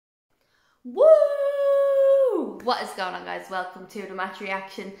Woo! What is going on, guys? Welcome to the match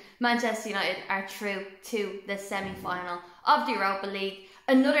reaction. Manchester United are through to the semi-final of the Europa League.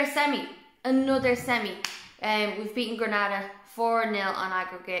 Another semi. We've beaten Granada 4-0 on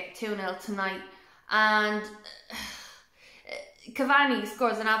aggregate, 2-0 tonight. And Cavani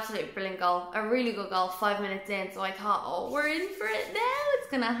scores an absolute brilliant goal. A really good goal 5 minutes in. So I thought, oh, we're in for it now.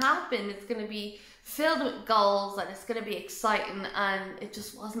 It's going to happen. It's going to be filled with goals and it's going to be exciting, and it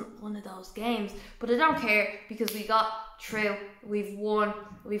just wasn't one of those games. But I don't care because we got through, we've won,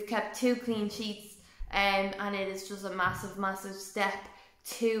 we've kept 2 clean sheets, and it is just a massive step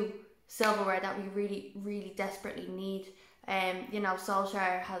to silverware that we really desperately need. You know,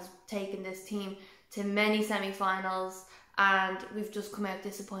 Solskjaer has taken this team to many semi-finals and we've just come out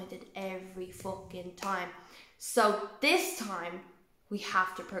disappointed every fucking time. So this time we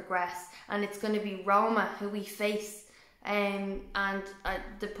have to progress, and it's going to be Roma who we face. And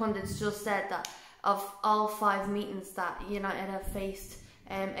the pundits just said that of all 5 meetings that United have faced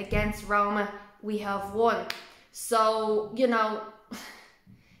against Roma, we have won. So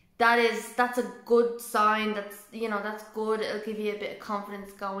that's a good sign. That's good. It'll give you a bit of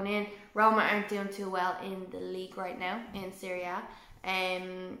confidence going in. Roma aren't doing too well in the league right now in Serie A.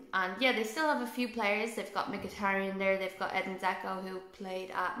 And yeah, they still have a few players. They've got Mkhitaryan there, they've got Edin Dzeko who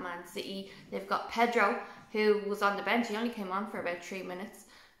played at Man City, they've got Pedro who was on the bench. He only came on for about 3 minutes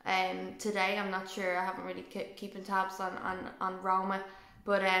today. I'm not sure, I haven't really keeping tabs on Roma,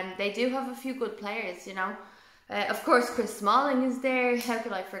 but they do have a few good players, of course Chris Smalling is there, how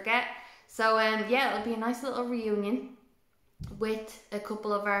could I forget? So yeah, it'll be a nice little reunion with a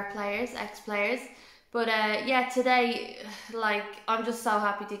couple of our players, ex-players. But yeah, today, I'm just so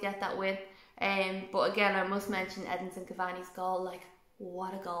happy to get that win. But again, I must mention Edinson Cavani's goal.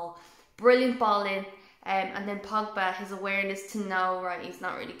 What a goal. Brilliant ball in. And then Pogba, his awareness to know, right, he's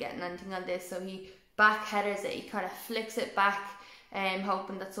not really getting anything on this. So he back headers it. He kind of flicks it back,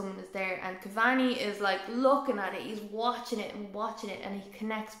 hoping that someone is there. And Cavani is looking at it. He's watching it. And he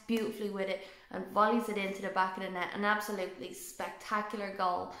connects beautifully with it and volleys it into the back of the net. An absolutely spectacular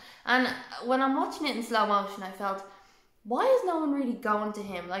goal. And when I'm watching it in slow motion, I felt, why is no one really going to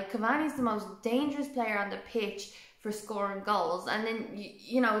him? Cavani's the most dangerous player on the pitch for scoring goals. And then,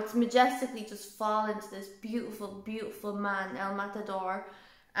 it's majestically just fall into this beautiful man, El Matador.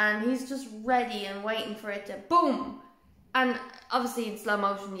 And he's just ready and waiting for it to boom. And obviously in slow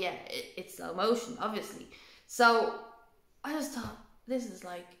motion, yeah, it's slow motion, obviously. So I just thought, this is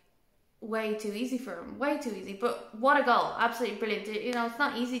way too easy for him, way too easy. But what a goal, absolutely brilliant. It's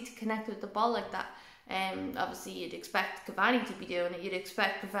not easy to connect with the ball like that. Obviously you'd expect Cavani to be doing it, you'd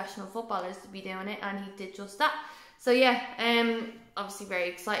expect professional footballers to be doing it, and he did just that. So yeah, obviously very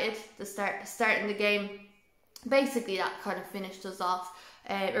excited to starting the game. Basically that kind of finished us off,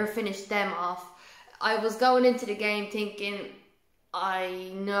 or finished them off. I was going into the game thinking,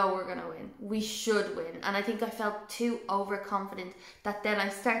 I know we're going to win. We should win. And I think I felt too overconfident that then I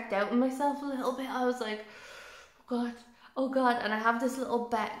start doubting myself a little bit. I was like, oh God. And I have this little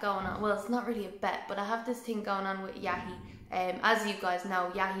bet going on. Well, it's not really a bet, but I have this thing going on with Yahi. As you guys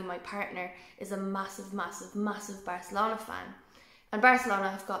know, Yahi, my partner, is a massive Barcelona fan. And Barcelona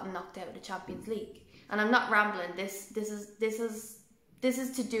have gotten knocked out of the Champions League. And I'm not rambling. This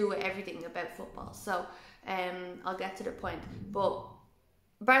is to do with everything about football. So I'll get to the point. But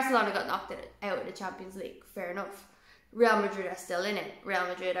Barcelona got knocked out of the Champions League, fair enough. Real Madrid are still in it. Real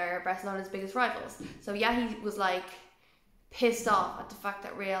Madrid are Barcelona's biggest rivals. So Yahi was pissed off at the fact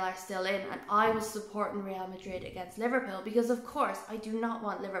that Real are still in, and I was supporting Real Madrid against Liverpool because of course I do not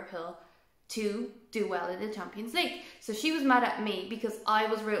want Liverpool to do well in the Champions League. So she was mad at me because I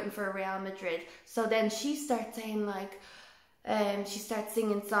was rooting for Real Madrid. So then she starts saying she starts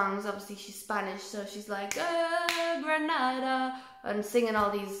singing songs. Obviously she's Spanish, so she's Granada, and singing all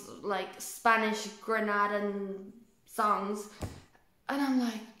these Spanish Granadan songs. And I'm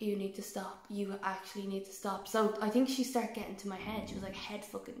like, you need to stop. You actually need to stop. So I think she started getting to my head. She was head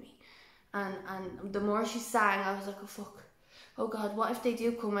fucking me. And the more she sang, I was like, oh fuck. Oh God, what if they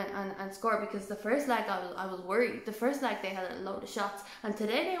do come in and score? Because the first leg I was worried. The first leg they had a load of shots. And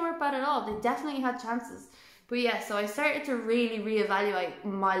today they weren't bad at all. They definitely had chances. But yeah, so I started to really reevaluate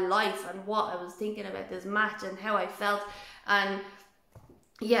my life and what I was thinking about this match and how I felt. And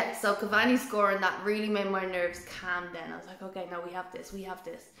yeah, so Cavani scoring that really made my nerves calm down. I was like, okay, no, we have this.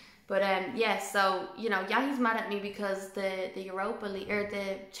 But yeah, so Yahi's mad at me because the Europa League or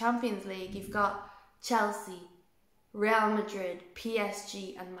the Champions League, you've got Chelsea, Real Madrid,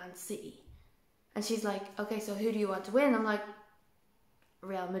 PSG, and Man City. And she's like, okay, so who do you want to win? I'm like,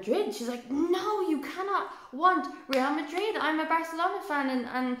 Real Madrid. She's like, no, you cannot want Real Madrid. I'm a Barcelona fan,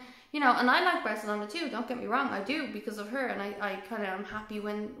 and you know, and I like Barcelona too, don't get me wrong, I do, because of her, and I kind of am happy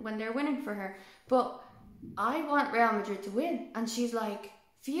when they're winning for her, but I want Real Madrid to win. And she's like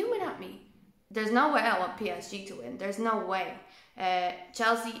fuming at me. There's no way I want PSG to win. There's no way.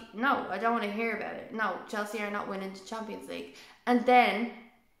 Chelsea, no, I don't want to hear about it. No, Chelsea are not winning the Champions League. And then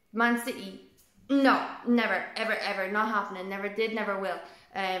Man City, no, never, ever, ever, not happening. Never did, never will.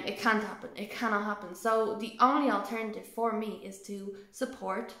 It can't happen. It cannot happen. So the only alternative for me is to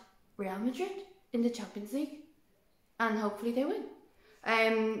support Real Madrid in the Champions League, and hopefully they win.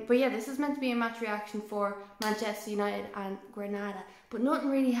 But yeah, this is meant to be a match reaction for Manchester United and Granada, but nothing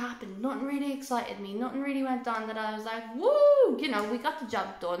really happened. Nothing really excited me. Nothing really went on that I was like, woo! You know, we got the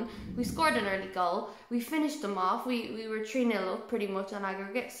job done. We scored an early goal. We finished them off. We were 3-0 up pretty much on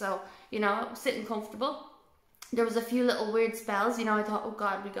aggregate, so, you know, sitting comfortable. There was a few little weird spells, you know, I thought, oh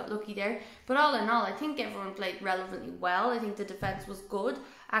God, we got lucky there. But all in all, I think everyone played relevantly well. I think the defence was good.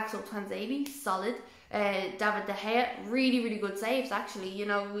 Axel Tuanzebe, solid. David De Gea, really, really good saves, actually. You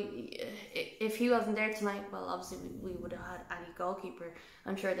know, if he wasn't there tonight, well, obviously we would have had any goalkeeper.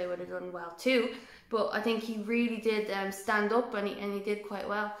 I'm sure they would have done well too. But I think he really did stand up, and he did quite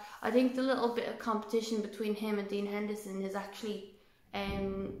well. I think the little bit of competition between him and Dean Henderson is actually,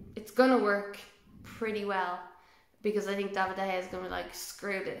 it's going to work pretty well. Because I think David De Gea is going to be like,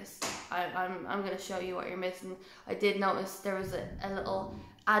 screw this. I'm going to show you what you're missing. I did notice there was a little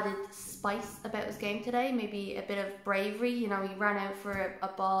added spice about his game today. Maybe a bit of bravery. You know, he ran out for a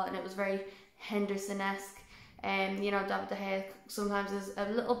ball and it was very Henderson-esque. You know, David De Gea sometimes is a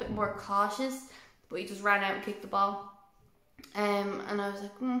little bit more cautious, but he just ran out and kicked the ball. And I was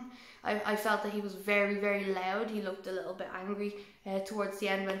like, I felt that he was very, very loud. He looked a little bit angry towards the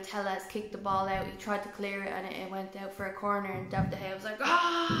end when Tellez kicked the ball out. He tried to clear it and it went out for a corner, and David De Gea was like,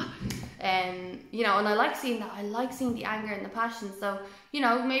 ah! You know, and I like seeing that. I like seeing the anger and the passion. So, you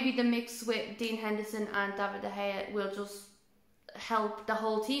know, maybe the mix with Dean Henderson and David De Gea will just help the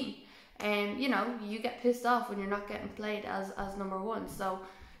whole team. And, you know, you get pissed off when you're not getting played as number one. So,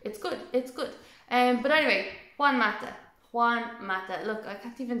 it's good. It's good. But anyway, Juan Mata. Look, I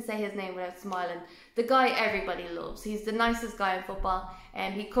can't even say his name without smiling. The guy everybody loves. He's the nicest guy in football.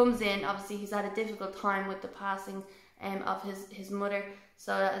 He comes in, obviously he's had a difficult time with the passing of his mother.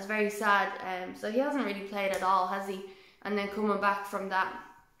 So that is very sad. So he hasn't really played at all, has he? And then coming back from that.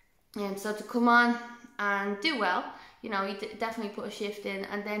 So to come on and do well, you know, he definitely put a shift in.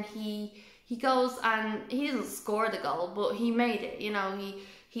 And then he goes and he doesn't score the goal, but he made it. You know,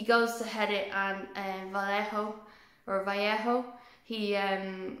 he goes to head it, and Vallejo,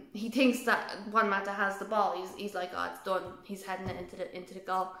 he thinks that Juan Mata has the ball. He's like, oh, it's done. He's heading it into the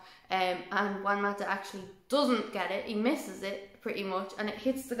goal. And Juan Mata actually doesn't get it. He misses it pretty much, and it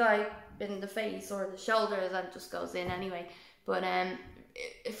hits the guy in the face or the shoulders and just goes in anyway. But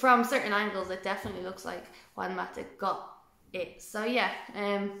from certain angles, it definitely looks like Juan Mata got it. So yeah,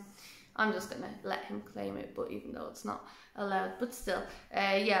 I'm just gonna let him claim it, but even though it's not allowed, but still,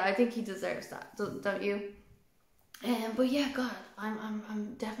 yeah, I think he deserves that, don't you? But yeah, God,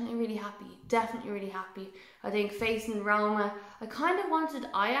 I'm definitely really happy. I think facing Roma, I kind of wanted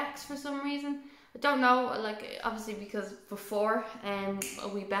Ajax for some reason. I don't know, like, obviously because before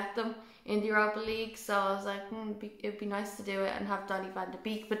we bet them in the Europa League, so I was like, it'd be nice to do it and have Donny van de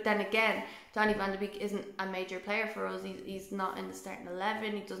Beek. But then again, Donny van de Beek isn't a major player for us. He's not in the starting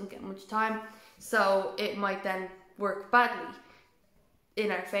 11. He doesn't get much time, so it might then work badly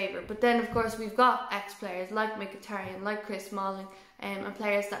in our favour. But then of course we've got ex-players like Mkhitaryan, like Chris Smalling, and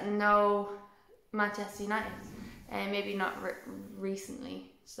players that know Manchester United, and maybe not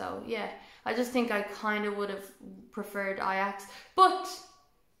recently. So yeah, I just think I kind of would have preferred Ajax. But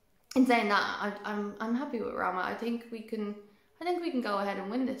in saying that, I'm happy with Roma. I think we can go ahead and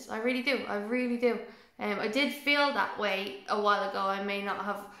win this. I really do. I did feel that way a while ago. I may not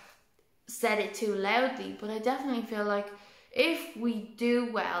have said it too loudly, but I definitely feel like if we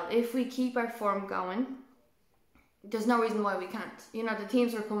do well, if we keep our form going, there's no reason why we can't. You know, the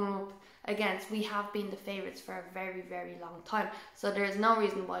teams we're coming up against, we have been the favourites for a very, very long time. So there's no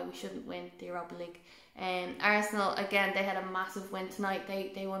reason why we shouldn't win the Europa League. Arsenal, again, they had a massive win tonight.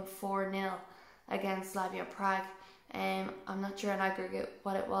 They won 4-0 against Slavia Prague. I'm not sure on aggregate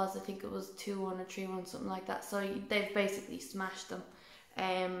what it was. I think it was 2-1 or 3-1, something like that. So they've basically smashed them.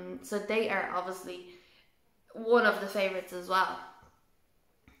 So they are obviously one of the favourites as well.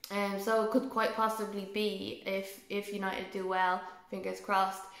 So it could quite possibly be, if United do well, fingers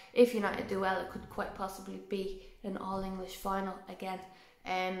crossed, if United do well, it could quite possibly be an all-English final again.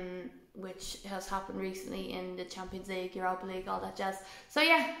 which has happened recently in the Champions League, Europa League, all that jazz. So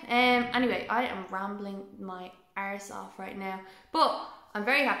yeah, anyway, I am rambling my arse off right now, but I'm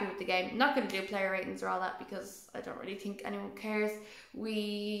very happy with the game. I'm not going to do player ratings or all that because I don't really think anyone cares.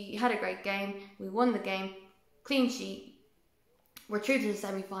 We had a great game, we won the game, clean sheet, we're through to the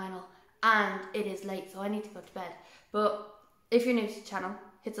semi-final, and it is late, so I need to go to bed. But if you're new to the channel,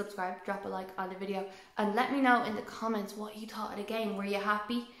 hit subscribe, drop a like on the video, and let me know in the comments what you thought of the game. Were you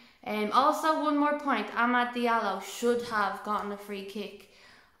happy? Also, one more point, Amad Diallo should have gotten a free kick.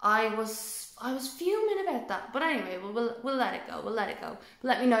 I was fuming about that, but anyway, we'll let it go. But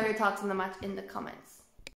let me know your thoughts on the match in the comments.